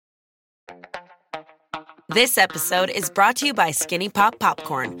This episode is brought to you by Skinny Pop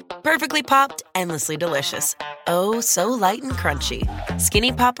Popcorn. Perfectly popped, endlessly delicious. Oh, so light and crunchy.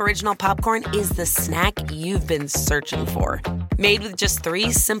 Skinny Pop Original Popcorn is the snack you've been searching for. Made with just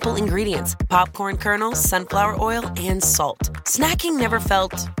 3 simple ingredients: popcorn kernels, sunflower oil, and salt. Snacking never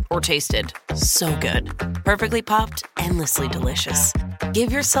felt or tasted so good. Perfectly popped, endlessly delicious. Give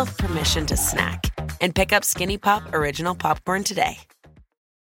yourself permission to snack and pick up Skinny Pop Original Popcorn today.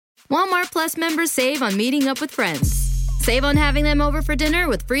 Walmart Plus members save on meeting up with friends. Save on having them over for dinner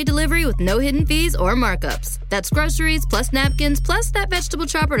with free delivery with no hidden fees or markups. That's groceries, plus napkins, plus that vegetable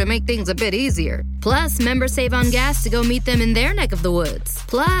chopper to make things a bit easier. Plus, members save on gas to go meet them in their neck of the woods.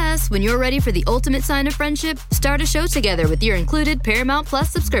 Plus, when you're ready for the ultimate sign of friendship, start a show together with your included Paramount Plus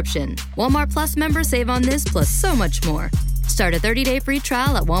subscription. Walmart Plus members save on this plus so much more. Start a 30-day free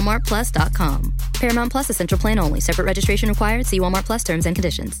trial at walmartplus.com. Paramount Plus Essential Plan only. Separate registration required. See Walmart Plus terms and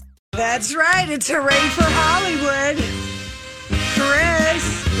conditions. That's right. It's Hooray for Hollywood.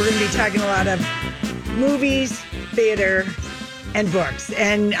 Chris, we're going to be talking a lot of movies, theater, and books.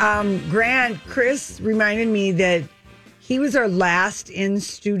 And Chris reminded me that he was our last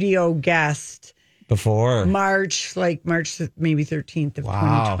in-studio guest before March maybe 13th of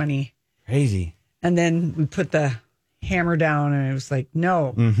 2020. Crazy. And then we put the hammer down, and it was like,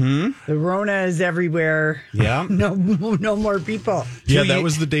 no, the Rona is everywhere. Yeah. no more people. Yeah, that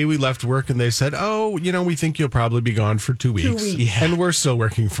was the day we left work, and they said, oh, we think you'll probably be gone for 2 weeks. 2 weeks. Yeah. And we're still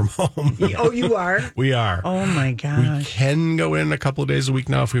working from home. Oh, you are? We are. Oh, my gosh. We can go in a couple of days a week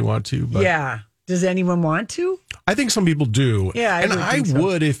now if we want to. But yeah. Does anyone want to? I think some people do. Yeah, I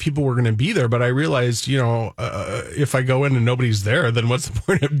would if people were going to be there, but I realized, if I go in and nobody's there, then what's the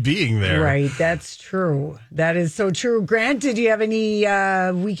point of being there? Right, that's true. That is so true. Grant, did you have any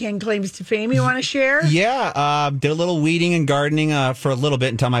weekend claims to fame you want to share? Yeah, did a little weeding and gardening for a little bit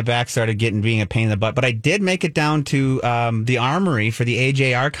until my back started being a pain in the butt. But I did make it down to the Armory for the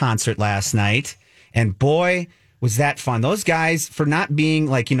AJR concert last night, and boy, was that fun. Those guys, for not being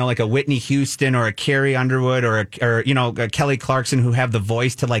like a Whitney Houston or a Carrie Underwood or a Kelly Clarkson, who have the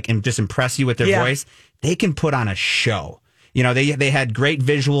voice to just impress you with their voice, they can put on a show. They had great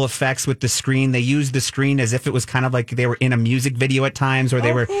visual effects with the screen. They used the screen as if it was kind of like they were in a music video at times, or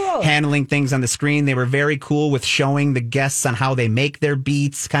they were handling things on the screen. They were very cool with showing the guests on how they make their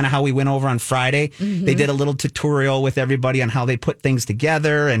beats, kind of how we went over on Friday. Mm-hmm. They did a little tutorial with everybody on how they put things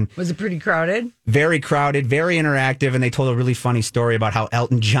together. And was it pretty crowded? Very crowded, very interactive. And they told a really funny story about how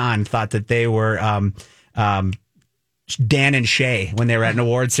Elton John thought that they were Dan and Shay when they were at an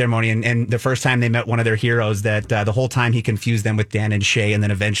award ceremony, and the first time they met one of their heroes, that the whole time he confused them with Dan and Shay, and then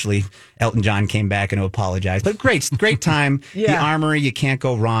eventually Elton John came back and apologized. But great time. Yeah. The Armory, you can't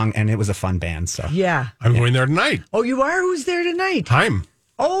go wrong, and it was a fun band. So yeah, I'm going there tonight. Oh, you are? Who's there tonight? Time.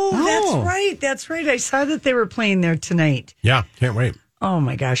 Oh, that's right. I saw that they were playing there tonight. Yeah, can't wait. Oh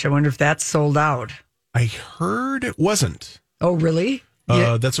my gosh, I wonder if that's sold out. I heard it wasn't. Oh, really?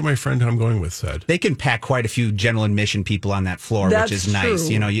 That's what my friend who I'm going with said. They can pack quite a few general admission people on that floor, That's which is nice.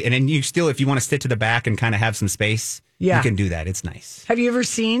 true. And then you still, if you want to sit to the back and kind of have some space, you can do that. It's nice. Have you ever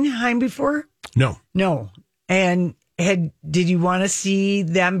seen Haim before? No. And did you want to see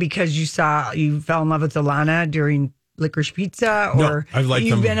them because you fell in love with Alana during Licorice Pizza, or no, I've liked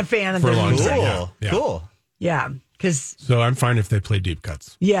you've them been a fan of for their a long music? time. Cool. Yeah. Because so I'm fine if they play deep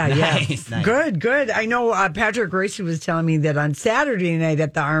cuts. Yeah. Nice. Good. I know Patrick Royce was telling me that on Saturday night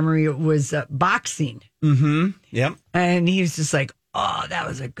at the Armory it was boxing. Mm-hmm. Yep. And he was just like, oh, that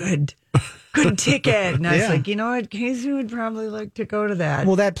was a good ticket. And I was like, you know what? Casey would probably like to go to that.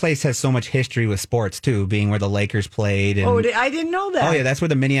 Well, that place has so much history with sports, too, being where the Lakers played. And, I didn't know that. Oh, yeah, that's where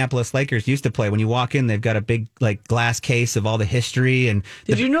the Minneapolis Lakers used to play. When you walk in, they've got a big glass case of all the history. And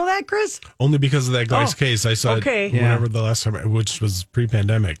Did you know that, Chris? Only because of that glass case. I saw it whenever the last time, which was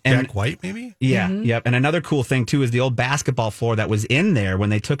pre-pandemic. And, Jack White, maybe? Yeah, yep. And another cool thing, too, is the old basketball floor that was in there. When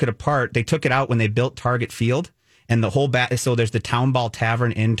they took it apart, they took it out when they built Target Field. And the whole so there's the Town Ball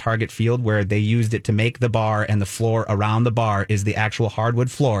Tavern in Target Field where they used it to make the bar, and the floor around the bar is the actual hardwood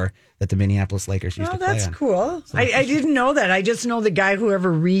floor that the Minneapolis Lakers used to play on. That's cool. So I didn't know that. I just know the guy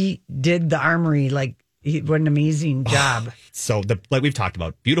whoever redid the Armory, what an amazing job. So like we've talked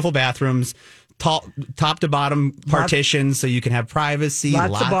about, beautiful bathrooms, top to bottom partitions, so you can have privacy.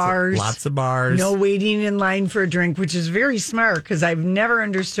 Lots of bars. No waiting in line for a drink, which is very smart because I've never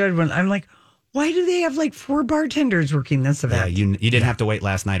understood when I'm like, why do they have 4 bartenders working this event? Yeah, you didn't have to wait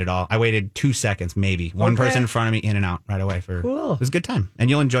last night at all. I waited 2 seconds, maybe. One person in front of me, in and out right away. Cool. It was a good time. And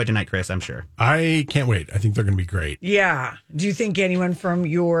you'll enjoy tonight, Chris, I'm sure. I can't wait. I think they're going to be great. Yeah. Do you think anyone from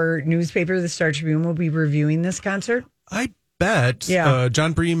your newspaper, the Star Tribune, will be reviewing this concert? I bet. Yeah.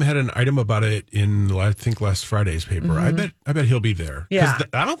 John Bream had an item about it in, I think, last Friday's paper. I bet he'll be there. Yeah.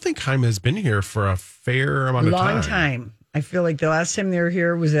 I don't think Chaim has been here for a fair amount of time. Long time. I feel like the last time they were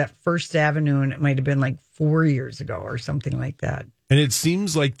here was at First Avenue, and it might have been like 4 years ago or something like that. And it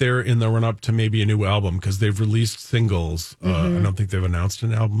seems like they're in the run up to maybe a new album because they've released singles. I don't think they've announced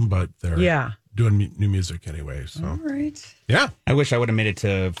an album, but they're doing new music anyway. So, all right. Yeah. I wish I would have made it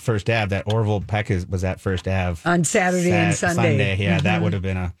to First Ave. That Orville Peck was at First Ave On Saturday and Sunday. Yeah, that would have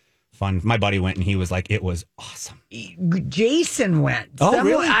been a fun. My buddy went and he was like, it was awesome. Jason went. Oh,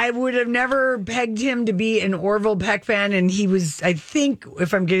 really? I would have never pegged him to be an Orville Peck fan. And he was, I think,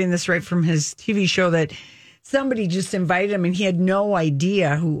 if I'm getting this right from his TV show, that somebody just invited him and he had no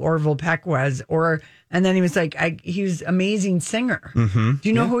idea who Orville Peck was. And then he was like, he was an amazing singer. Do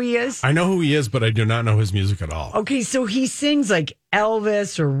you know who he is? I know who he is, but I do not know his music at all. Okay, so he sings like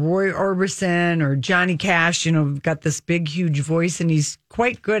Elvis or Roy Orbison or Johnny Cash, got this big, huge voice, and he's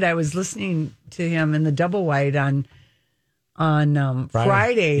quite good. I was listening to him in the double wide on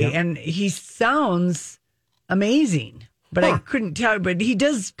Friday, Yep. and he sounds amazing, but I couldn't tell. But he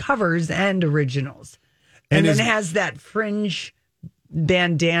does covers and originals, and then has that fringe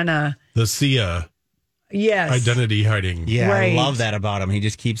bandana. The Sia identity hiding. Yeah, Right. I love that about him. He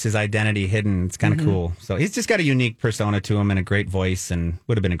just keeps his identity hidden. It's kind of cool. So he's just got a unique persona to him and a great voice, and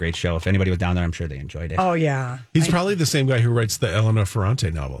would have been a great show. If anybody was down there, I'm sure they enjoyed it. Oh, yeah. He's probably the same guy who writes the Elena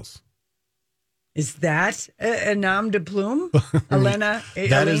Ferrante novels. Is that a nom de plume? Elena?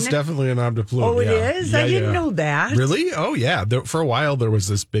 That is definitely an nom de plume. Oh, it yeah. is? Yeah, I didn't yeah. know that. Really? Oh, yeah. For a while, there was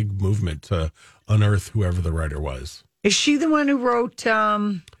this big movement to unearth whoever the writer was. Is she the one who wrote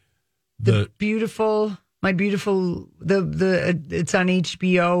the beautiful, my beautiful, it's on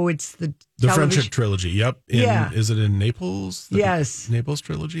HBO. It's the Friendship trilogy. Yep. Yeah. Is it in Naples? Yes. Naples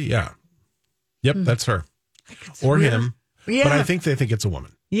trilogy. Yeah. Yep. That's her. Or him. Yeah. But I think they think it's a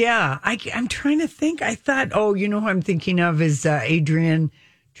woman. Yeah. I'm trying to think. I thought, who I'm thinking of is Adrian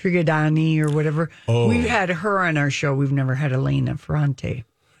Trigadani or whatever. Oh. We've had her on our show. We've never had Elena Ferrante.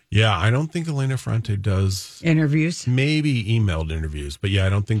 Yeah. I don't think Elena Ferrante does Interviews? maybe emailed interviews, but yeah, I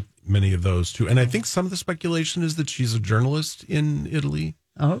don't think many of those too. And I think some of the speculation is that she's a journalist in Italy.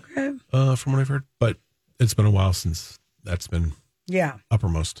 Okay. From what I've heard, but it's been a while since that's been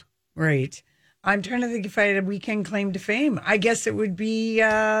uppermost. Right. I'm trying to think if I had a weekend claim to fame. I guess it would be,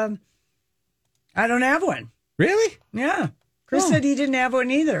 I don't have one. Really? Yeah. Chris said he didn't have one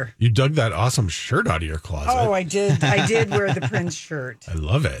either. You dug that awesome shirt out of your closet. Oh, I did. I did wear the Prince shirt. I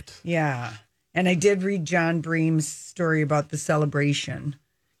love it. Yeah. And I did read John Bream's story about the celebration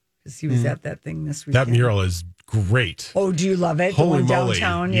because he was at that thing this weekend. That mural is great. Oh, do you love it? Holy the one moly.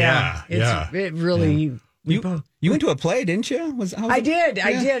 downtown? Yeah, It really... You went to a play, didn't you? I did,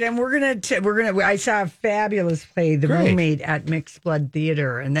 and we're gonna. I saw a fabulous play, The Roommate, at Mixed Blood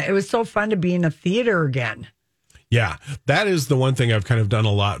Theater, and it was so fun to be in a theater again. Yeah, that is the one thing I've kind of done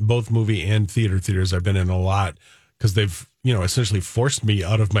a lot, both movie and theaters I've been in a lot because they've, essentially forced me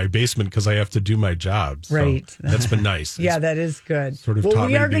out of my basement because I have to do my job. So Right. that's been nice. Yeah, that is good. Sort of taught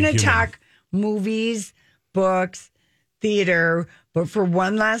we me are to be going to human. talk movies, books, theater, but for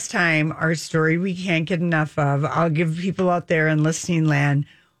one last time, our story we can't get enough of. I'll give people out there in listening land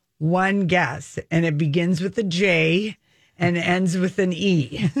one guess, and it begins with a J and ends with an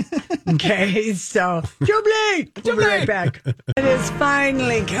E. Okay, so Jubilee! We'll be right back. It has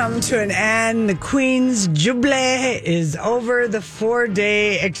finally come to an end. The Queen's Jubilee is over. The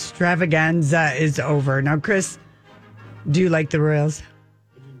 4-day extravaganza is over. Now, Chris, do you like the Royals?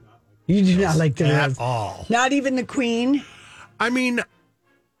 You do not like the Royals At all. Not even the Queen? I mean,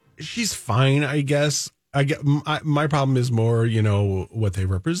 she's fine, I guess. My problem is more, what they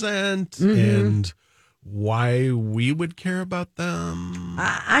represent and why we would care about them.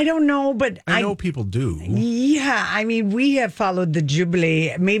 I don't know, but I know people do. Yeah, I mean, we have followed the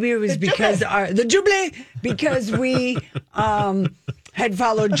Jubilee. Maybe it was because because we had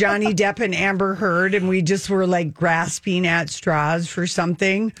followed Johnny Depp and Amber Heard, and we just were like grasping at straws for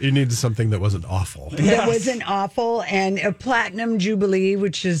something. You needed something that wasn't awful. That wasn't awful. And a Platinum Jubilee,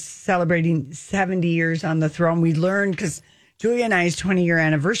 which is celebrating 70 years on the throne. We learned because Julia and I's 20-year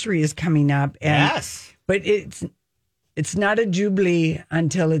anniversary is coming up. And, Yes. But it's not a Jubilee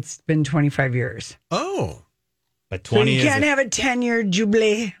until it's been 25 years. Oh. But So 20 you is can't have a 10-year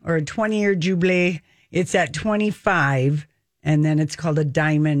Jubilee or a 20-year Jubilee. It's at 25, and then it's called a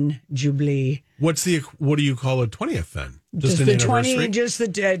Diamond Jubilee. What do you call a 20th then? Just an the anniversary?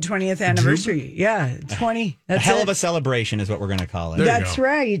 20th anniversary. Yeah, 20. a That's hell it. of a celebration is what we're going to call it. There you That's go.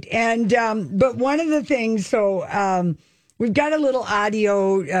 right. And but one of the things, We've got a little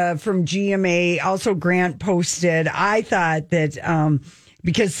audio from GMA. Also, Grant posted. I thought that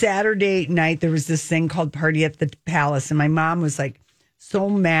because Saturday night there was this thing called Party at the Palace, and my mom was like so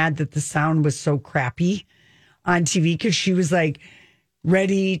mad that the sound was so crappy on TV because she was like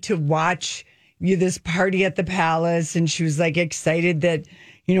ready to watch this Party at the Palace, and she was like excited that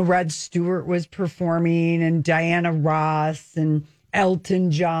Rod Stewart was performing and Diana Ross and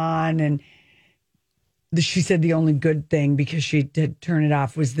Elton John, and she said the only good thing, because she did turn it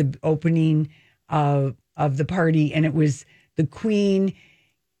off, was the opening of the party, and it was the Queen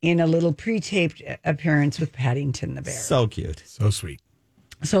in a little pre-taped appearance with Paddington the bear. So cute. So sweet.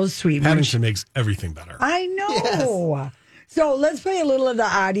 So sweet. Paddington makes everything better. I know. Yes. So let's play a little of the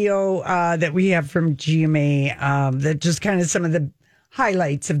audio that we have from GMA, that just kind of some of the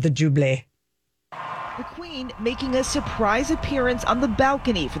highlights of the Jubilee. The Queen making a surprise appearance on the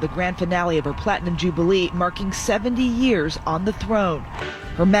balcony for the grand finale of her Platinum Jubilee, marking 70 years on the throne.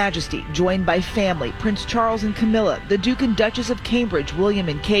 Her Majesty, joined by family, Prince Charles and Camilla, the Duke and Duchess of Cambridge, William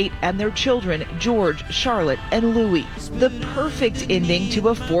and Kate, and their children, George, Charlotte, and Louis. The perfect ending to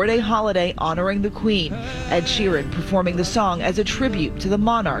a 4-day holiday honoring the Queen. Ed Sheeran performing the song as a tribute to the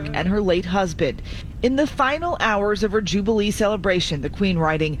monarch and her late husband. In the final hours of her Jubilee celebration, the Queen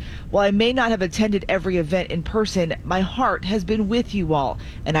writing, "While I may not have attended every event in person, my heart has been with you all,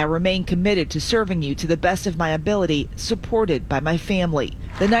 and I remain committed to serving you to the best of my ability, supported by my family."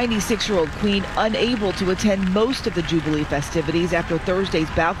 The 96-year-old Queen unable to attend most of the Jubilee festivities after Thursday's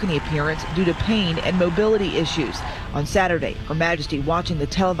balcony appearance due to pain and mobility issues. On Saturday, Her Majesty watching the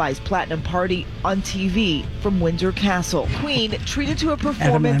televised Platinum Party on TV from Windsor Castle. Queen treated to a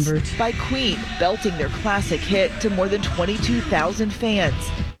performance by Queen, belting their classic hit to more than 22,000 fans.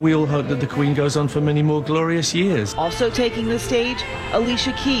 We all hope that the Queen goes on for many more glorious years. Also taking the stage,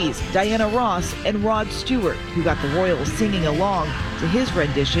 Alicia Keys, Diana Ross, and Rod Stewart, who got the royals singing along to his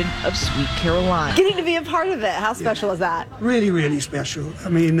rendition of Sweet Caroline. Getting to be a part of it, how special is that? Really, really special. I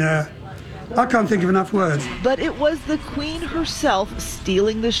mean, I can't think of enough words. But it was the Queen herself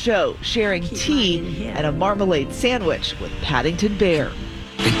stealing the show, sharing tea and a marmalade sandwich with Paddington Bear.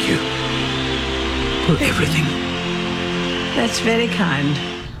 Thank you for everything. That's very kind.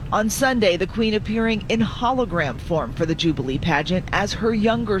 On Sunday, the Queen appearing in hologram form for the Jubilee pageant as her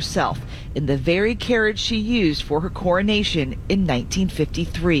younger self in the very carriage she used for her coronation in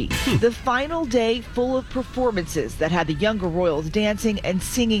 1953. The final day full of performances that had the younger royals dancing and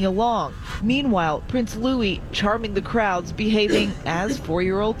singing along. Meanwhile, Prince Louis charming the crowds, behaving as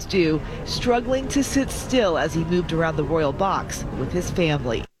 4-year-olds do, struggling to sit still as he moved around the royal box with his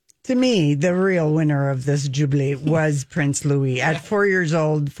family. To me, the real winner of this Jubilee was Prince Louis. At 4 years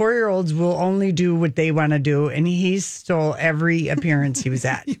old, 4-year-olds will only do what they want to do, and he stole every appearance he was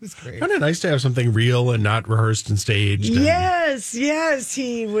at. He was great. Kind of nice to have something real and not rehearsed and staged. Yes.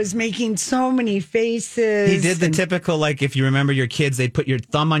 He was making so many faces. He did the typical, like, if you remember your kids, they'd put your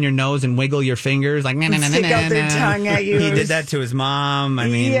thumb on your nose and wiggle your fingers, like, stick out their tongue at you. He did that to his mom. I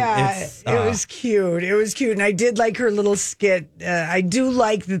mean, it was cute. It was cute. And I did like her little skit. I do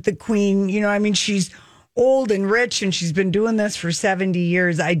like that the Queen, she's old and rich and she's been doing this for 70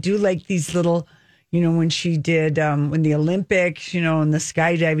 years. I do like these little, when she did, when the Olympics, and the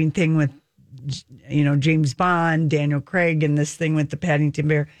skydiving thing with, James Bond, Daniel Craig, and this thing with the Paddington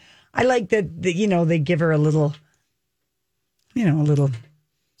Bear. I like that, they give her a little, little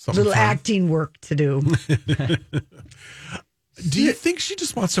acting work to do. Do you think she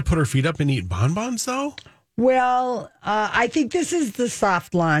just wants to put her feet up and eat bonbons, though? Well, I think this is the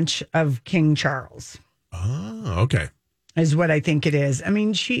soft launch of King Charles. Oh, okay. Is what I think it is. I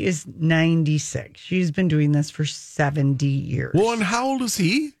mean, she is 96. She's been doing this for 70 years. Well, and how old is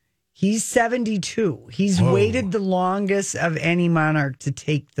he? He's 72. He's waited the longest of any monarch to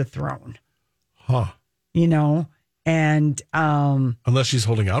take the throne. Huh. And unless she's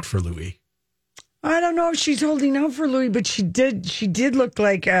holding out for Louis. I don't know if she's holding out for Louis, but she did look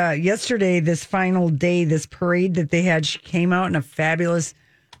like yesterday, this final day, this parade that they had. She came out in a fabulous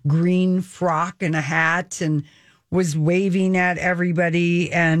green frock and a hat and was waving at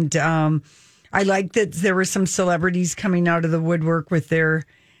everybody. And I like that there were some celebrities coming out of the woodwork with their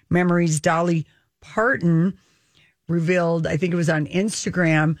memories. Dolly Parton revealed, I think it was on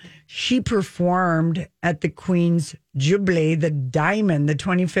Instagram, she performed at the Queen's Jubilee, the Diamond, the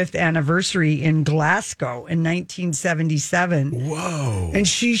 25th anniversary in Glasgow in 1977. Whoa. And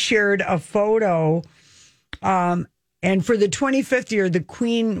she shared a photo. And for the 25th year, the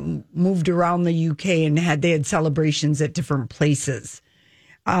Queen moved around the UK and they had celebrations at different places.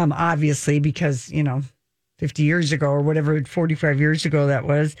 Obviously, because, 50 years ago or whatever, 45 years ago that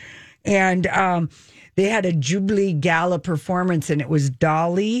was. And they had a Jubilee Gala performance, and it was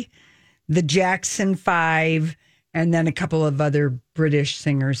Dolly, the Jackson 5, and then a couple of other British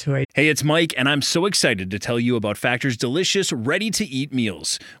singers who I... Hey, it's Mike, and I'm so excited to tell you about Factor's delicious, ready-to-eat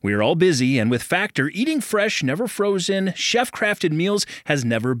meals. We are all busy, and with Factor, eating fresh, never frozen, chef-crafted meals has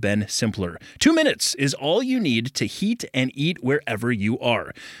never been simpler. 2 minutes is all you need to heat and eat wherever you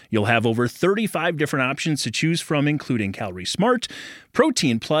are. You'll have over 35 different options to choose from, including Calorie Smart,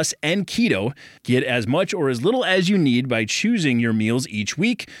 Protein Plus, and Keto. Get as much or as little as you need by choosing your meals each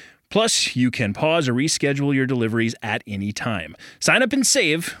week. Plus, you can pause or reschedule your deliveries at any time. Sign up and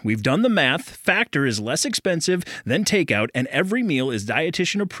save. We've done the math. Factor is less expensive than takeout, and every meal is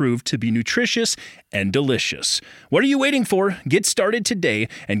dietitian approved to be nutritious and delicious. What are you waiting for? Get started today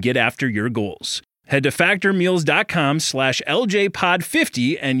and get after your goals. Head to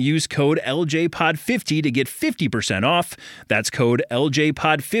factormeals.com/LJPod50 and use code LJPod50 to get 50% off. That's code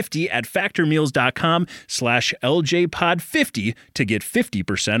LJPod50 at factormeals.com/LJPod50 to get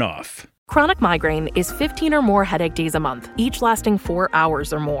 50% off. Chronic migraine is 15 or more headache days a month, each lasting 4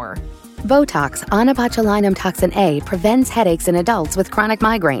 hours or more. Botox, onabotulinum toxin A, prevents headaches in adults with chronic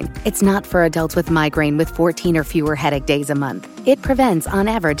migraine. It's not for adults with migraine with 14 or fewer headache days a month. It prevents, on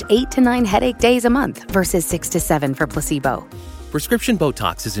average, 8 to 9 headache days a month versus 6 to 7 for placebo. Prescription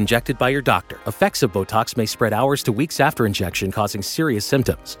Botox is injected by your doctor. Effects of Botox may spread hours to weeks after injection, causing serious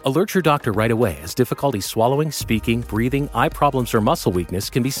symptoms. Alert your doctor right away, as difficulty swallowing, speaking, breathing, eye problems, or muscle weakness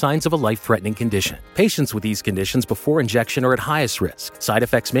can be signs of a life-threatening condition. Patients with these conditions before injection are at highest risk. Side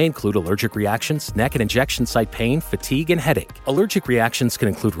effects may include allergic reactions, neck and injection site pain, fatigue, and headache. Allergic reactions can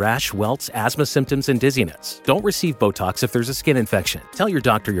include rash, welts, asthma symptoms, and dizziness. Don't receive Botox if there's a skin infection. Tell your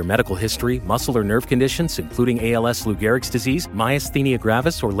doctor your medical history, muscle or nerve conditions, including ALS, Lou Gehrig's disease, myasthenia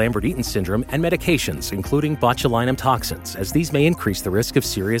gravis, or Lambert-Eaton syndrome, and medications, including botulinum toxins, as these may increase the risk of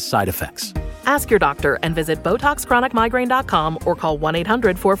serious side effects. Ask your doctor and visit BotoxChronicMigraine.com or call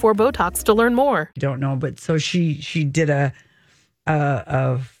 1-800-44-BOTOX to learn more. I don't know, but so she did a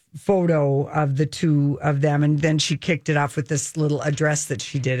photo of the two of them, and then she kicked it off with this little address that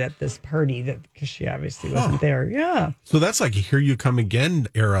she did at this party, that because she obviously wasn't there. Yeah. So that's like a Here You Come Again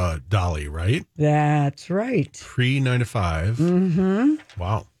era Dolly, right? That's right. Pre-9 to 5. Mm-hmm.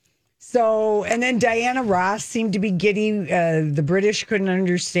 Wow. So, and then Diana Ross seemed to be giddy. The British couldn't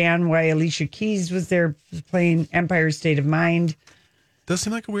understand why Alicia Keys was there playing Empire State of Mind. Does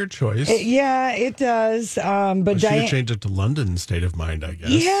seem like a weird choice. Yeah, it does. But she could change it to London State of Mind, I guess.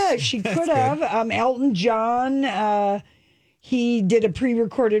 Yeah, she could have. Elton John, he did a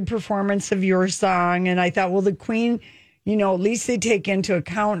pre-recorded performance of Your Song, and I thought, well, the Queen, you know, at least they take into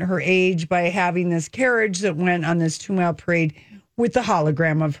account her age by having this carriage that went on this 2-mile parade with the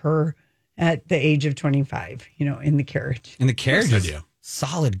hologram of her at the age of 25, you know, in the carriage. And the carriage is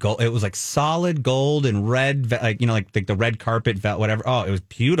solid gold. It was like solid gold and red, like, you know, like the red carpet, whatever. Oh, it was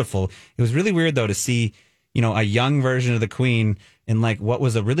beautiful. It was really weird, though, to see, you know, a young version of the Queen in like what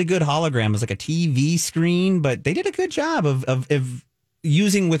was a really good hologram. It was like a TV screen, but they did a good job of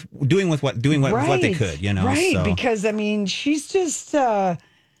doing what they could, you know. Right, so. Because, I mean, she's just,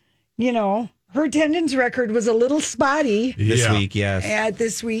 you know, her attendance record was a little spotty. This week, yes.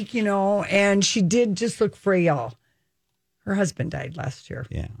 This week, you know, and she did just look frail. Her husband died last year.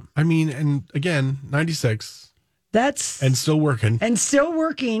 Yeah. I mean, and again, 96. And still working.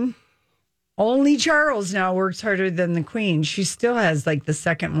 Only Charles now works harder than the Queen. She still has like the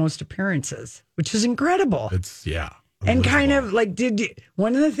second most appearances, which is incredible. It's, and kind of like,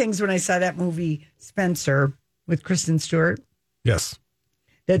 one of the things when I saw that movie, Spencer, with Kristen Stewart. Yes.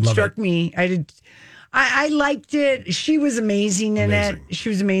 That struck me. I liked it. She was amazing in it. She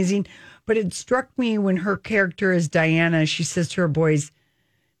was amazing. But it struck me when her character is Diana, she says to her boys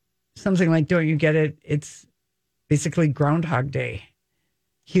something like, don't you get it? It's basically Groundhog Day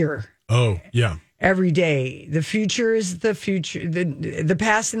here. Oh, yeah. Every day. The future is the future. The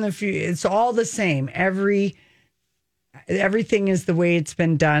past and the future. It's all the same. Everything is the way it's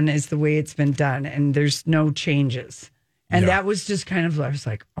been done is the way it's been done. And there's no changes. And that was just kind of, I was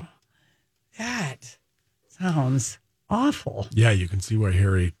like, oh, that sounds awful. Yeah, you can see why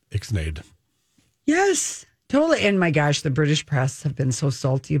Harry ixnayed. Yes, totally. And my gosh, the British press have been so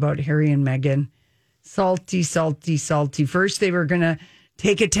salty about Harry and Meghan. Salty, salty, salty. First, they were going to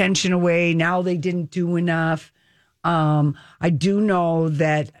take attention away. Now they didn't do enough. I do know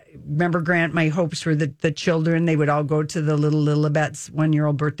that, remember, Grant, my hopes were that the children, they would all go to the little Lilibet's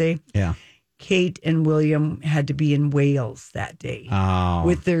 1-year-old birthday. Yeah. Kate and William had to be in Wales that day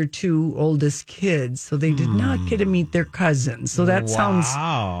with their 2 oldest kids. So they did not get to meet their cousins. So that sounds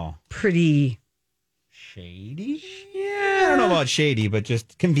pretty shady. Yeah, I don't know about shady, but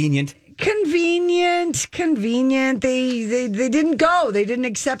just convenient. Convenient. They didn't go. They didn't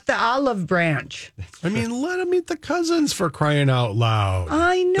accept the olive branch. I mean, let them meet the cousins, for crying out loud.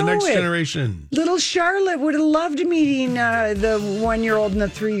 I know the next it. generation. Little Charlotte would have loved meeting the 1-year-old and the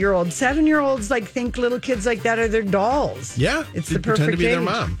 3-year-old. 7-year-olds think little kids like that are their dolls. Yeah, it's they the perfect pretend to be age. their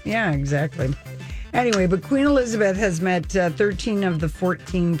mom. Yeah, exactly. Anyway, but Queen Elizabeth has met 13 of the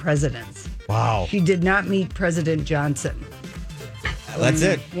 14 presidents. Wow. She did not meet President Johnson. That's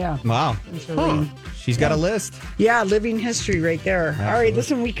it. Yeah. Wow. She's got a list. Yeah, living history right there. Absolutely. All right,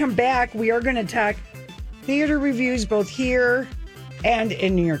 listen, when we come back, we are going to talk theater reviews both here and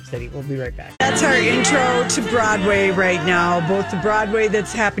in New York City. We'll be right back. That's our intro to Broadway right now, both the Broadway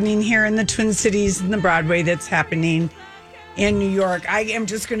that's happening here in the Twin Cities and the Broadway that's happening in New York. I am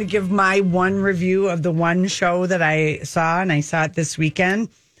just going to give my one review of the one show that I saw, and I saw it this weekend,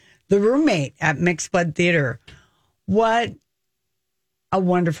 The Roommate at Mixed Blood Theater. What a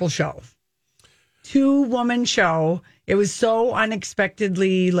wonderful show. 2-woman show. It was so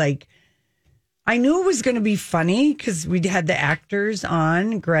unexpectedly, I knew it was going to be funny because we had the actors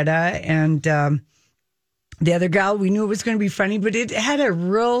on, Greta and the other gal. We knew it was going to be funny, but it had a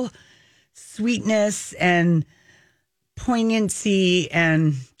real sweetness and poignancy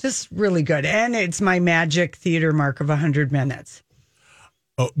and just really good. And it's my magic theater mark of 100 minutes.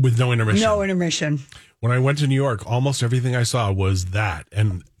 Oh, with no intermission. No intermission. When I went to New York, almost everything I saw was that,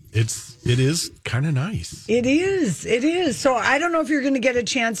 and it is kind of nice. It is. So I don't know if you're going to get a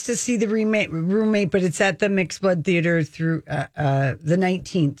chance to see the roommate, but it's at the Mixed Blood Theater through the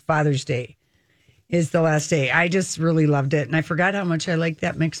 19th. Father's Day is the last day. I just really loved it, and I forgot how much I liked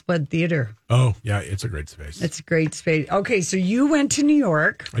that Mixed Blood Theater. Oh yeah, it's a great space. It's a great space. Okay, so you went to New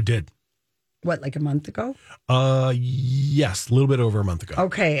York. I did. What, like a month ago? Yes, a little bit over a month ago.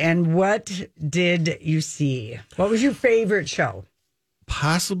 Okay, and what did you see? What was your favorite show?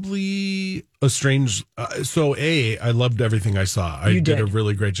 Possibly A Strange. I loved everything I saw. I did a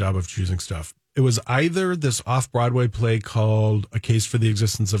really great job of choosing stuff. It was either this off-Broadway play called A Case for the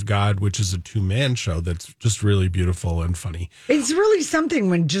Existence of God, which is a 2-man show that's just really beautiful and funny. It's really something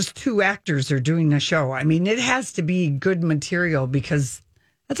when just 2 actors are doing a show. I mean, it has to be good material because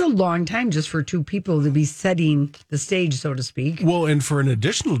that's a long time just for 2 people to be setting the stage, so to speak. Well, and for an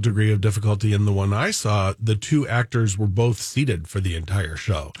additional degree of difficulty in the one I saw, the 2 actors were both seated for the entire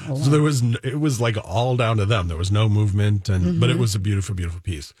show. Oh, wow. So it was all down to them. There was no movement, but it was a beautiful, beautiful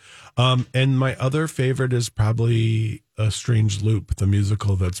piece. And my other favorite is probably A Strange Loop, the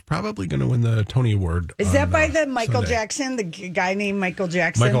musical that's probably going to win the Tony Award. Is that by the Michael Sunday. Jackson, the guy named Michael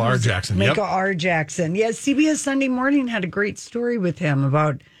Jackson? Michael R. Jackson, Michael R. Jackson. Yeah, CBS Sunday Morning had a great story with him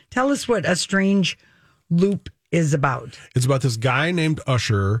about, tell us what A Strange Loop is about. It's about this guy named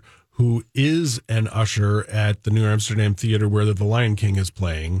Usher who is an usher at the New Amsterdam Theater where the Lion King is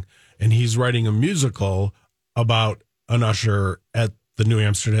playing. And he's writing a musical about an usher at the New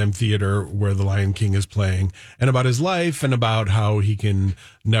Amsterdam Theater where the Lion King is playing, and about his life and about how he can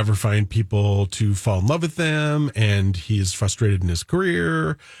never find people to fall in love with them. And he is frustrated in his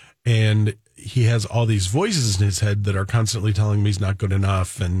career, and he has all these voices in his head that are constantly telling him he's not good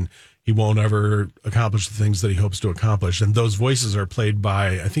enough and he won't ever accomplish the things that he hopes to accomplish. And those voices are played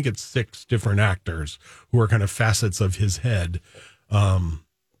by, I think it's 6 different actors who are kind of facets of his head.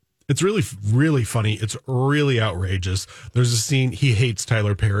 It's really, really funny. It's really outrageous. There's a scene, he hates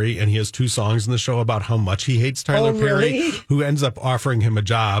Tyler Perry, and he has 2 songs in the show about how much he hates Tyler Perry, who ends up offering him a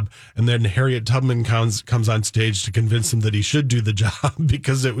job. And then Harriet Tubman comes on stage to convince him that he should do the job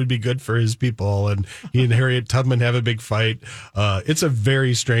because it would be good for his people. And he and Harriet Tubman have a big fight. It's a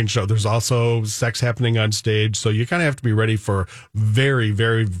very strange show. There's also sex happening on stage. So you kind of have to be ready for very,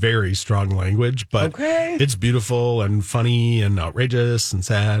 very, very strong language. But It's beautiful and funny and outrageous and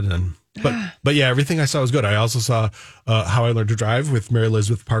sad. But yeah, everything I saw was good. I also saw How I Learned to Drive with Mary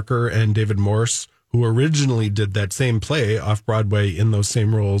Elizabeth Parker and David Morse, who originally did that same play off Broadway in those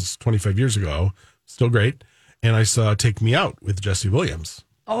same roles 25 years ago. Still great. And I saw Take Me Out with Jesse Williams.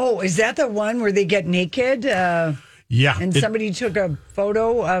 Oh, is that the one where they get naked? Yeah. And somebody took a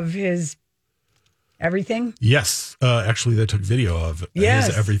photo of his everything? Yes. Actually, they took video of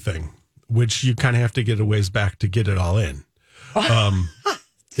his everything, which you kind of have to get a ways back to get it all in.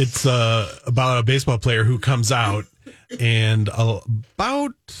 It's about a baseball player who comes out and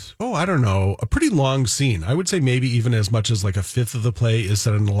about, I don't know, a pretty long scene. I would say maybe even as much as like a fifth of the play is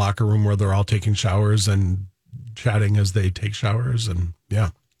set in the locker room where they're all taking showers and chatting as they take showers. And yeah.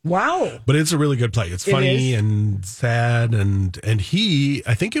 Wow. But it's a really good play. It's funny and sad. And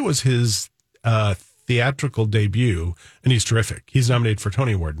I think it was his theatrical debut, and he's terrific. He's nominated for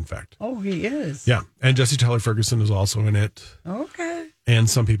Tony Award, in fact. Oh, he is. Yeah. And Jesse Tyler Ferguson is also in it. Okay. And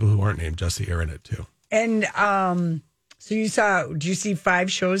some people who aren't named Jesse are in it too. And so did you see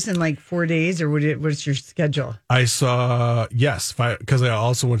 5 shows in like 4 days, or what's your schedule? I saw, yes, because I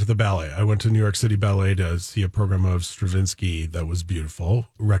also went to the ballet. I went to New York City Ballet to see a program of Stravinsky that was beautiful,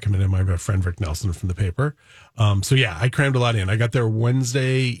 recommended by my friend Rick Nelson from the paper. So yeah, I crammed a lot in. I got there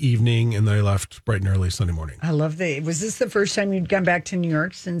Wednesday evening and then I left bright and early Sunday morning. I love was this the first time you'd gone back to New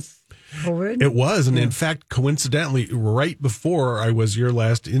York since COVID? It was. And in fact, coincidentally, right before I was your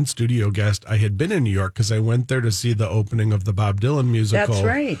last in-studio guest, I had been in New York because I went there to see the opening of the Bob Dylan musical. That's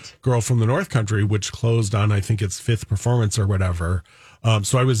right. Girl from the North Country, which closed on, I think, its 5th performance or whatever.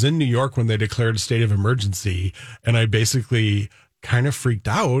 So I was in New York when they declared a state of emergency, and I basically kind of freaked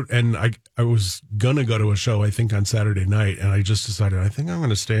out. And I was going to go to a show, I think, on Saturday night, and I just decided, I think I'm going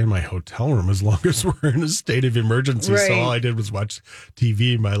to stay in my hotel room as long as we're in a state of emergency. Right. So all I did was watch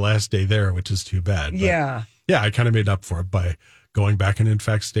TV my last day there, which is too bad. But yeah, I kind of made up for it by going back and, in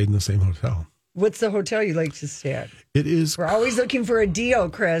fact, stayed in the same hotel. What's the hotel you like to stay at? It is. We're always looking for a deal,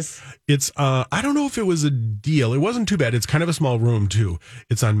 Chris. It's, I don't know if it was a deal. It wasn't too bad. It's kind of a small room, too.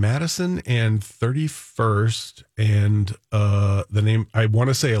 It's on Madison and 31st. And the name, I want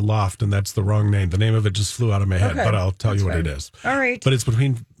to say a loft, and that's the wrong name. The name of it just flew out of my head, but I'll tell you what it is. All right. But it's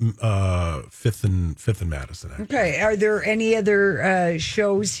between 5th and Madison, actually. Okay. Are there any other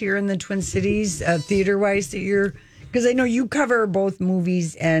shows here in the Twin Cities, theater-wise, that you're... Because I know you cover both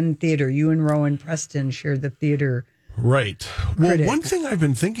movies and theater. You and Rowan Preston share the theater. Right. Well, one thing I've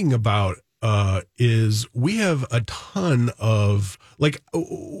been thinking about is we have a ton of, like,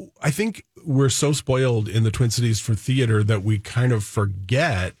 I think we're so spoiled in the Twin Cities for theater that we kind of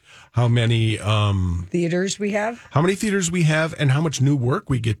forget how many theaters we have, and how much new work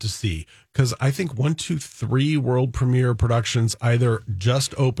we get to see. Because I think 1, 2, 3 world premiere productions either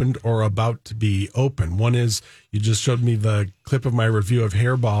just opened or about to be open. One is, you just showed me the clip of my review of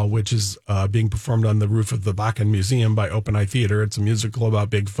Hairball, which is being performed on the roof of the Bakken Museum by Open Eye Theater. It's a musical about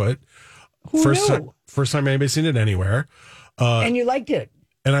Bigfoot. First time anybody's seen it anywhere. And you liked it.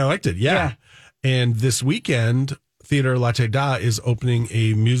 And I liked it, yeah. And this weekend, Theater Latte Da is opening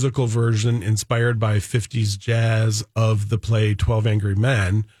a musical version inspired by 50s jazz of the play 12 Angry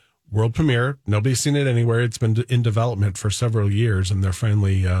Men. World premiere. Nobody's seen it anywhere. It's been in development for several years, and they're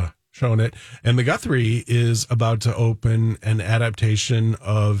finally showing it. And the Guthrie is about to open an adaptation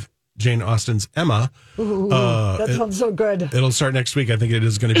of Jane Austen's Emma. That sounds so good. It'll start next week. I think it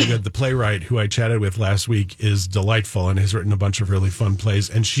is going to be good. The playwright who I chatted with last week is delightful and has written a bunch of really fun plays.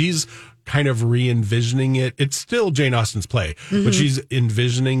 And she's kind of re-envisioning it. It's still Jane Austen's play, but she's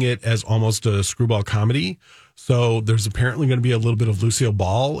envisioning it as almost a screwball comedy. So there's apparently going to be a little bit of Lucille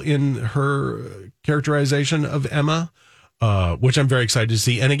Ball in her characterization of Emma, which I'm very excited to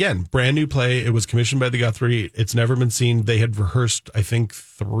see. And again, brand new play. It was commissioned by the Guthrie. It's never been seen. They had rehearsed, I think,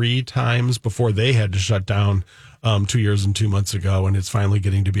 3 times before they had to shut down 2 years and 2 months ago. And it's finally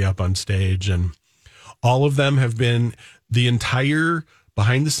getting to be up on stage. And all of them have been, the entire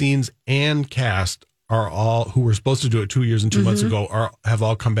behind the scenes and cast are all, who were supposed to do it 2 years and 2 months ago, have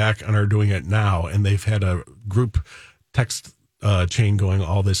all come back and are doing it now. And they've had a group text chain going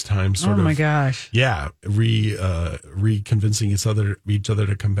all this time. Sort of. Oh my gosh! Yeah, re-convincing each other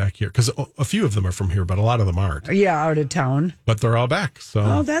to come back here, because a few of them are from here, but a lot of them aren't. Yeah, out of town. But they're all back.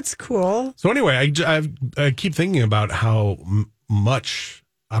 So that's cool. So anyway, I keep thinking about how much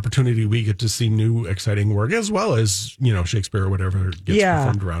opportunity we get to see new exciting work, as well as, Shakespeare or whatever gets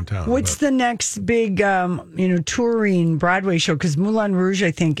performed around town. What's the next big touring Broadway show? Because Moulin Rouge,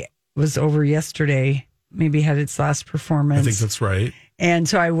 I think, was over yesterday, maybe had its last performance. I think that's right. And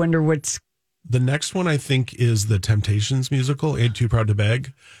so I wonder what's the next one. I think is the Temptations musical, Ain't Too Proud to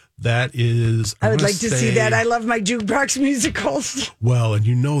Beg. That is, I would like to see that. I love my jukebox musicals. Well, and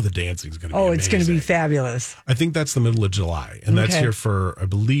the dancing's going to be amazing. It's going to be fabulous. I think that's the middle of July, and that's here for, I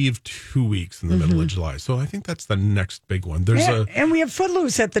believe, 2 weeks in the middle of July. So I think that's the next big one. And we have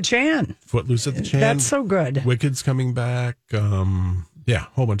Footloose at the Chan. That's so good. Wicked's coming back. Yeah, a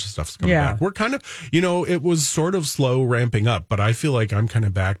whole bunch of stuff's coming back. We're kind of, it was sort of slow ramping up, but I feel like I'm kind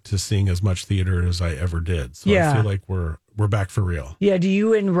of back to seeing as much theater as I ever did. So I feel like we're back for real. Yeah. Do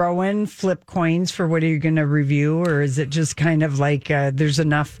you and Rowan flip coins for what are you going to review? Or is it just kind of like there's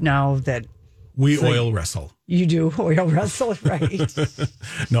enough now that... We oil wrestle. You do oil wrestle, right?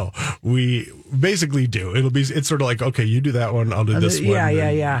 No, we basically do. It's sort of like, okay, you do that one, I'll do this one.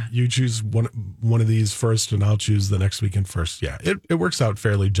 Yeah. You choose one of these first, and I'll choose the next weekend first. Yeah, it works out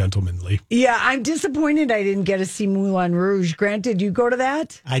fairly gentlemanly. Yeah, I'm disappointed I didn't get to see Moulin Rouge. Grant, did you go to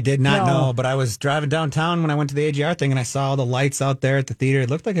that? I did not know, but I was driving downtown when I went to the AGR thing, and I saw all the lights out there at the theater. It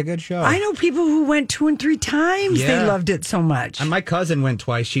looked like a good show. I know people who went 2 and 3 times. Yeah. They loved it so much. And my cousin went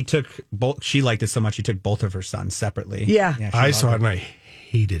twice. She liked it so much she took both of her sons separately. Yeah. I saw it and I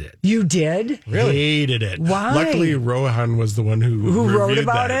hated it. You did? Really? Hated it. Why? Luckily, Rohan was the one who wrote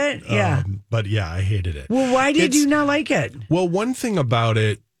about it. Yeah. But yeah, I hated it. Well, why did you not like it? Well, one thing about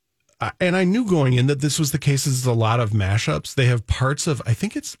it, and I knew going in that this was the case, is a lot of mashups. They have parts of, I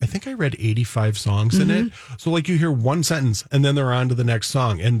think I read 85 songs in it. So like you hear one sentence and then they're on to the next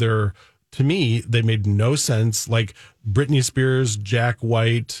song. And to me, they made no sense. Like Britney Spears, Jack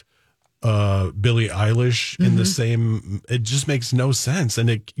White, Billie Eilish in the same, it just makes no sense. And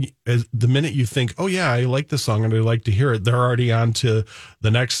the minute you think, oh yeah, I like this song and I like to hear it, they're already on to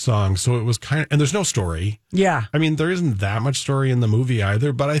the next song. So it was and there's no story. Yeah. I mean, there isn't that much story in the movie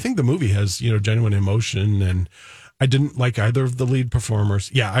either, but I think the movie has, genuine emotion, and I didn't like either of the lead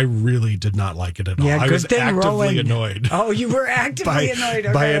performers. Yeah, I really did not like it at all. I was actively annoyed. Oh, you were actively annoyed.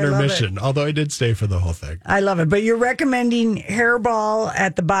 Okay, by intermission, although I did stay for the whole thing. I love it. But you're recommending Hairball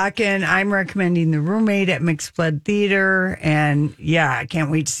at the Bakken. I'm recommending The Roommate at Mixed Theater. And yeah, I can't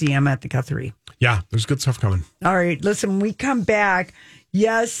wait to see him at the Guthrie. Yeah, there's good stuff coming. All right, listen, when we come back,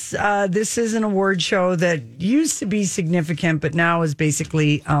 yes, this is an award show that used to be significant, but now is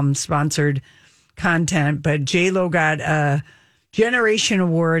basically sponsored content. But J-Lo got a Generation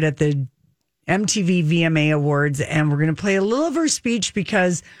Award at the MTV VMA Awards, and we're going to play a little of her speech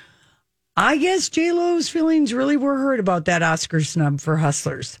because I guess J-Lo's feelings really were hurt about that Oscar snub for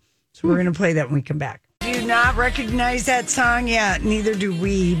Hustlers. So we're going to play that when we come back. Do you not recognize that song yet? Neither do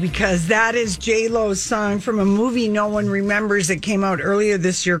we, because that is J-Lo's song from a movie no one remembers that came out earlier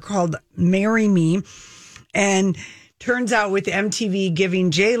this year called Marry Me. And turns out with MTV giving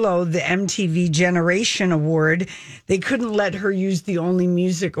J-Lo the MTV Generation Award, they couldn't let her use the only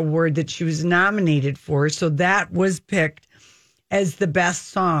music award that she was nominated for. So that was picked as the best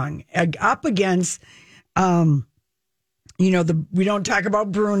song up against, we Don't Talk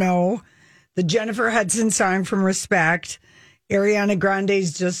About Bruno, the Jennifer Hudson song from Respect, Ariana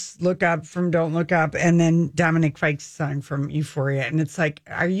Grande's Just Look Up from Don't Look Up, and then Dominic Fike's song from Euphoria. And it's like,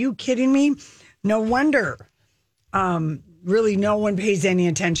 are you kidding me? No wonder. Really, no one pays any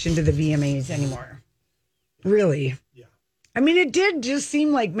attention to the VMAs anymore. Really. Yeah. I mean, it did just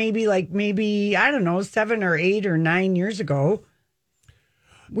seem like maybe, I don't know, 7 or 8 or 9 years ago.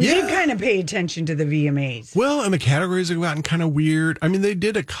 We did kind of pay attention to the VMAs. Well, and the categories have gotten kind of weird. I mean, they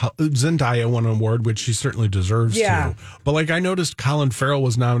did Zendaya won an award, which she certainly deserves to. But I noticed Colin Farrell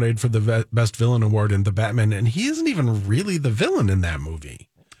was nominated for the Best Villain Award in The Batman, and he isn't even really the villain in that movie.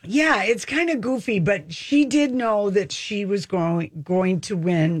 Yeah, it's kind of goofy, but she did know that she was going to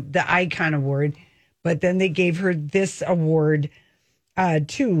win the Icon Award, but then they gave her this award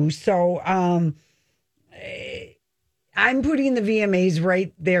too. So I'm putting the VMAs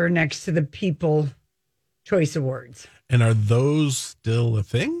right there next to the People Choice Awards. And are those still a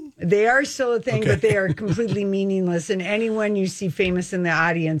thing? They are still a thing, but they are completely meaningless. And anyone you see famous in the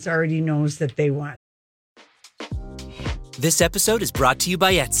audience already knows that they won. This episode is brought to you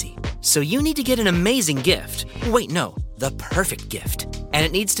by Etsy. So you need to get an amazing gift. Wait, no, the perfect gift. And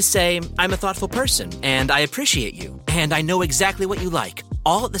it needs to say, I'm a thoughtful person, and I appreciate you, and I know exactly what you like,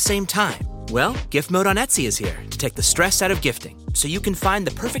 all at the same time. Well, Gift Mode on Etsy is here to take the stress out of gifting, so you can find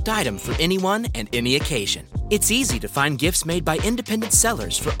the perfect item for anyone and any occasion. It's easy to find gifts made by independent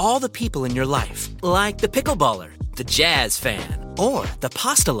sellers for all the people in your life, like the pickleballer, the jazz fan, or the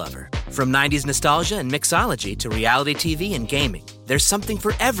pasta lover. From 90s nostalgia and mixology to reality TV and gaming, there's something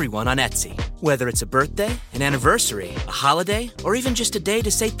for everyone on Etsy. Whether it's a birthday, an anniversary, a holiday, or even just a day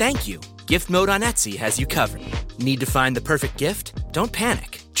to say thank you, Gift Mode on Etsy has you covered. Need to find the perfect gift? Don't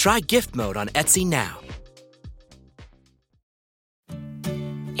panic. Try Gift Mode on Etsy now.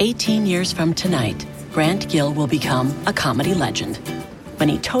 18 years from tonight, Grant Gill will become a comedy legend when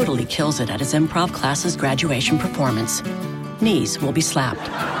he totally kills it at his improv class's graduation performance. Knees will be slapped.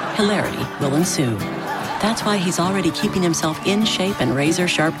 Hilarity will ensue. That's why he's already keeping himself in shape and razor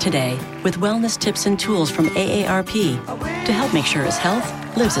sharp today with wellness tips and tools from AARP to help make sure his health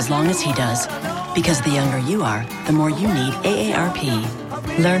lives as long as he does. Because the younger you are, the more you need AARP.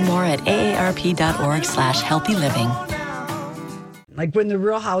 Learn more at aarp.org/healthyliving. Like when the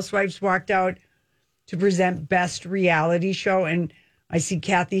Real Housewives walked out to present Best Reality Show, and I see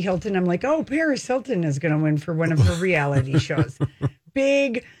Kathy Hilton. I'm like, oh, Paris Hilton is going to win for one of her reality shows.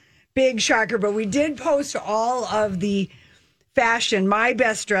 Big shocker. But we did post all of the fashion. My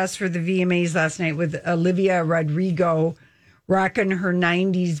best dress for the VMAs last night with Olivia Rodrigo rocking her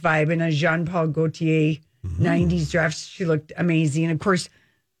 90s vibe in a Jean-Paul Gaultier 90s dress. She looked amazing. Of course,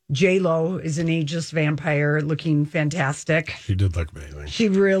 J-Lo is an ageless vampire looking fantastic. She did look amazing. She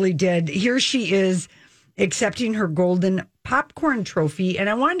really did. Here she is accepting her golden popcorn trophy. And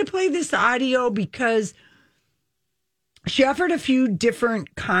I wanted to play this audio because she offered a few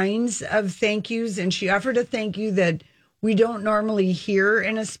different kinds of thank yous. And she offered a thank you that we don't normally hear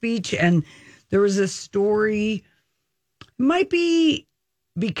in a speech. And there was a story, might be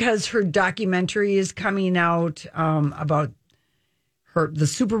because her documentary is coming out about the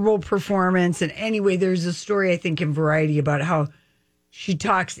Super Bowl performance. And anyway, there's a story, I think, in Variety about how she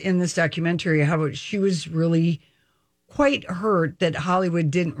talks in this documentary, how she was really quite hurt that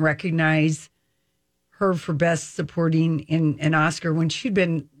Hollywood didn't recognize her for Best Supporting in an Oscar when she'd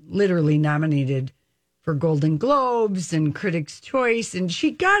been literally nominated for Golden Globes and Critics' Choice. And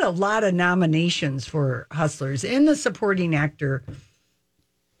she got a lot of nominations for Hustlers in the supporting actor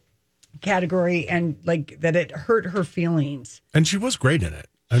category, and like that it hurt her feelings. And she was great in it.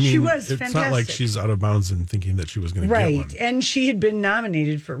 I mean, she was it's fantastic. not like she's out of bounds in thinking that she was going to get one. And she had been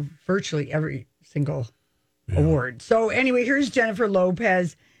nominated for virtually every single award. So anyway, here's Jennifer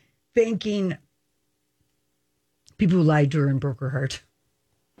Lopez thanking people who lied to her and broke her heart.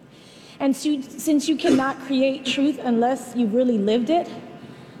 And since you cannot create truth unless you really lived it,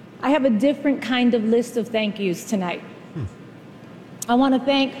 I have a different kind of list of thank yous tonight. I want to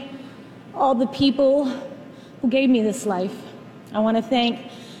thank all the people who gave me this life. I want to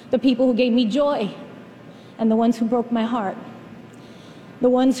thank the people who gave me joy and the ones who broke my heart, the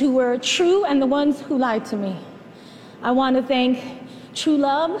ones who were true and the ones who lied to me. I want to thank true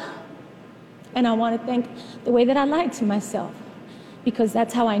love, and I want to thank the way that I lied to myself, because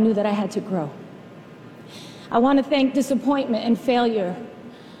that's how I knew that I had to grow. I want to thank disappointment and failure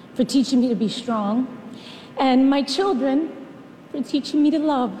for teaching me to be strong, and my children for teaching me to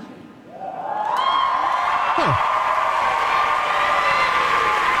love.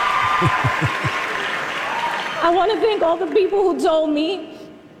 I want to thank all the people who told me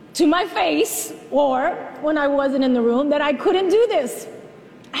to my face, or when I wasn't in the room, that I couldn't do this.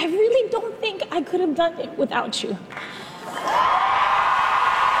 I really don't think I could have done it without you.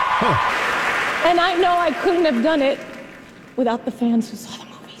 And I know I couldn't have done it without the fans who saw the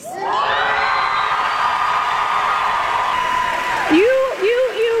movies.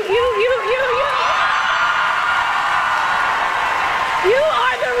 You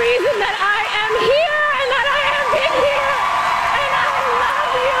are the reason that I am here and that I have been here, and I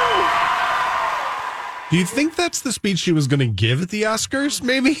love you. Do you think that's the speech she was going to give at the Oscars,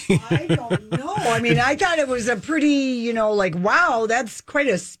 maybe? I don't know. I mean, I thought it was a pretty, like, wow, that's quite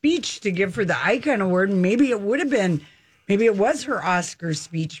a speech to give for the Icon Award. And maybe it would have been, maybe it was her Oscar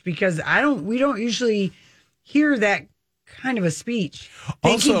speech, because we don't usually hear that kind of a speech.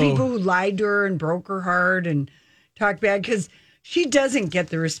 Thanking people who lied to her and broke her heart and talked bad, because she doesn't get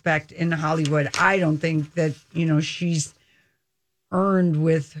the respect in Hollywood. I don't think that, she's earned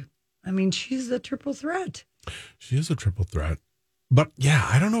with, she's a triple threat. She is a triple threat. But yeah,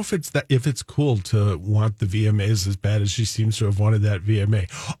 I don't know if it's cool to want the VMAs as bad as she seems to have wanted that VMA.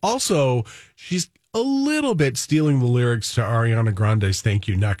 Also, she's a little bit stealing the lyrics to Ariana Grande's Thank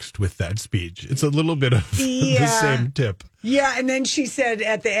You Next with that speech. It's a little bit of the same tip. Yeah, and then she said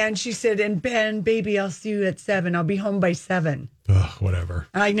at the end, and Ben, baby, I'll see you at 7. I'll be home by 7. Ugh, whatever.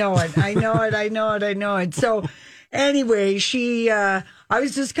 I know it. So anyway, I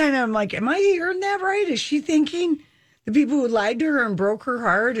was just kind of like, am I hearing that right? Is she thinking the people who lied to her and broke her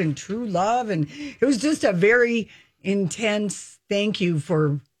heart and true love? And it was just a very intense thank you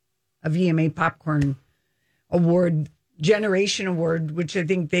for a VMA Popcorn Award, Generation Award, which I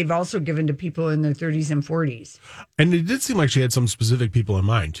think they've also given to people in their 30s and 40s. And it did seem like she had some specific people in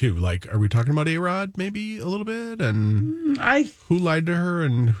mind, too. Like, are we talking about A-Rod maybe a little bit? And who lied to her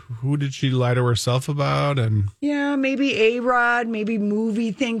and who did she lie to herself about? And yeah, maybe A-Rod, maybe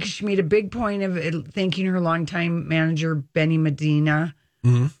movie thing, 'cause she made a big point of thanking her longtime manager, Benny Medina.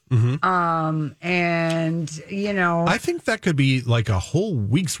 Mm-hmm. And I think that could be like a whole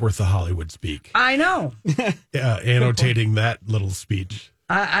week's worth of Hollywood speak. I know. Annotating that little speech.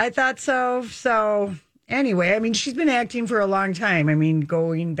 I thought so. So anyway, she's been acting for a long time.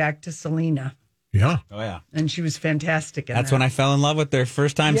 Going back to Selena. Yeah. Oh, yeah. And she was fantastic in That's that. when I fell in love with her.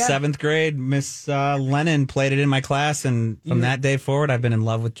 First time, 7th grade, Miss Lennon played it in my class. And from that day forward, I've been in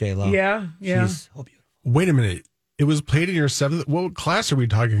love with J-Lo. Yeah. She's so beautiful. Wait a minute. It was played in your 7th. What class are we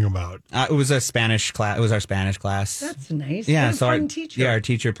talking about? It was a Spanish class. It was our Spanish class. That's nice. Yeah, What a so fun teacher. our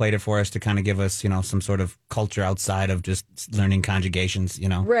teacher played it for us to kind of give us, some sort of culture outside of just learning conjugations.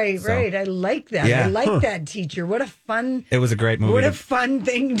 Right. So, I like that. Yeah. I like that teacher. What a fun. It was a great movie. What a fun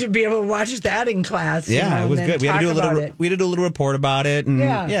thing to be able to watch that in class. Yeah, it was good. We had to do a little. It. We did a little report about it, and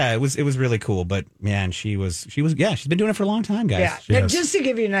Yeah. it was really cool. But man, she's been doing it for a long time, guys. Yeah. Now, just to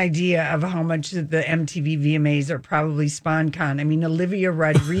give you an idea of how much the MTV VMAs are probably SpawnCon. I mean, Olivia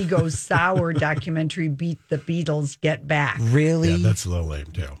Rodrigo's Sour documentary Beat the Beatles Get Back. Really? Yeah, that's a little lame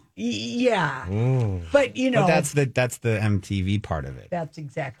too. Yeah. Ooh. But But that's the MTV part of it. That's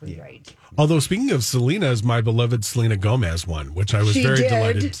exactly right. Although speaking of Selena's, my beloved Selena Gomez won, which I was very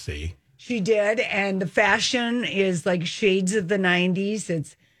delighted to see. She did, and the fashion is like shades of the 90s.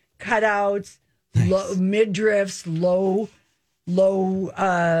 It's cutouts, low midriffs, low,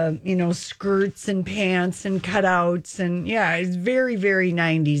 skirts and pants and cutouts. And yeah, it's very, very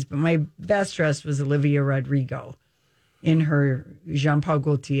 90s. But my best dress was Olivia Rodrigo in her Jean-Paul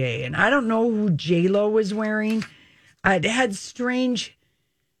Gaultier. And I don't know who J-Lo was wearing. It had strange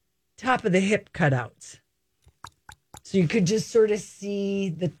top of the hip cutouts. So you could just sort of see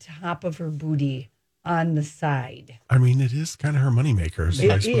the top of her booty on the side. I mean, it is kind of her moneymaker, I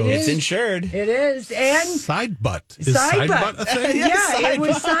suppose. It's insured. It is. And side butt. Is side butt a thing? Yeah, it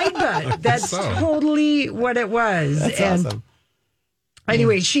was side butt. That's totally what it was. That's and awesome.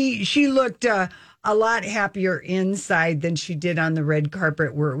 Anyway, she looked a lot happier inside than she did on the red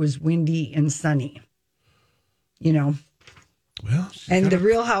carpet where it was windy and sunny. Well, and the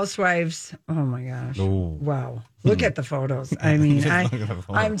Real Housewives, oh my gosh. Ooh. Wow. Look at the photos. I mean,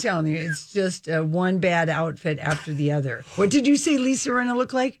 I'm telling you, it's just one bad outfit after the other. What did you say Lisa Rinna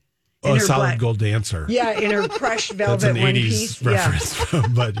looked like? A solid gold dancer. Yeah, in her crushed velvet That's an one 80s piece. reference, Yeah.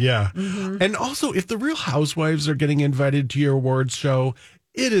 but yeah. Mm-hmm. And also, if the Real Housewives are getting invited to your awards show,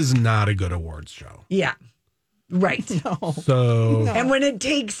 it is not a good awards show. Yeah. Right. So, And when it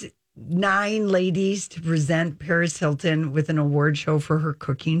takes 9 ladies to present Paris Hilton with an award show for her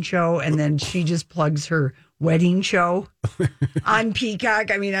cooking show, and then she just plugs her wedding show on Peacock.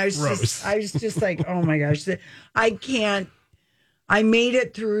 I mean, I was just like, oh my gosh, I can't. I made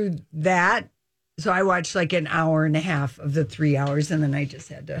it through that, so I watched like an hour and a half of the 3 hours, and then I just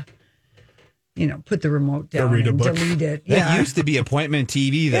had to, put the remote down and delete it. That used to be appointment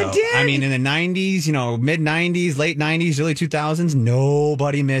TV, though. It did. I mean, in the 90s, mid 90s, late 90s, early 2000s,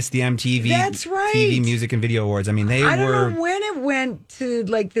 nobody missed the MTV That's right. TV Music and Video Awards. I mean, I don't know when it went to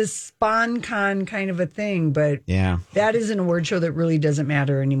like this SpawnCon kind of a thing, but yeah, that is an award show that really doesn't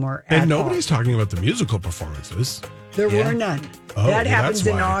matter anymore. And nobody's talking about the musical performances. There were none. Oh, that well, happens that's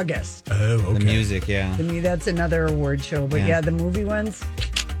in why. August. Oh, okay. The music, yeah. To me, that's another award show. But yeah, the movie ones,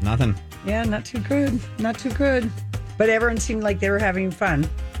 nothing. yeah, not too good. Not too good. But everyone seemed like they were having fun.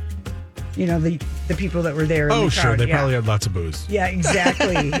 The people that were there. In Oh, the sure. crowd. They Yeah. probably had lots of booze. Yeah,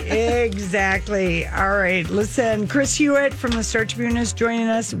 exactly. Exactly. All right. Listen, Chris Hewitt from the Star Tribune is joining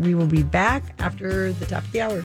us. We will be back after the top of the hour.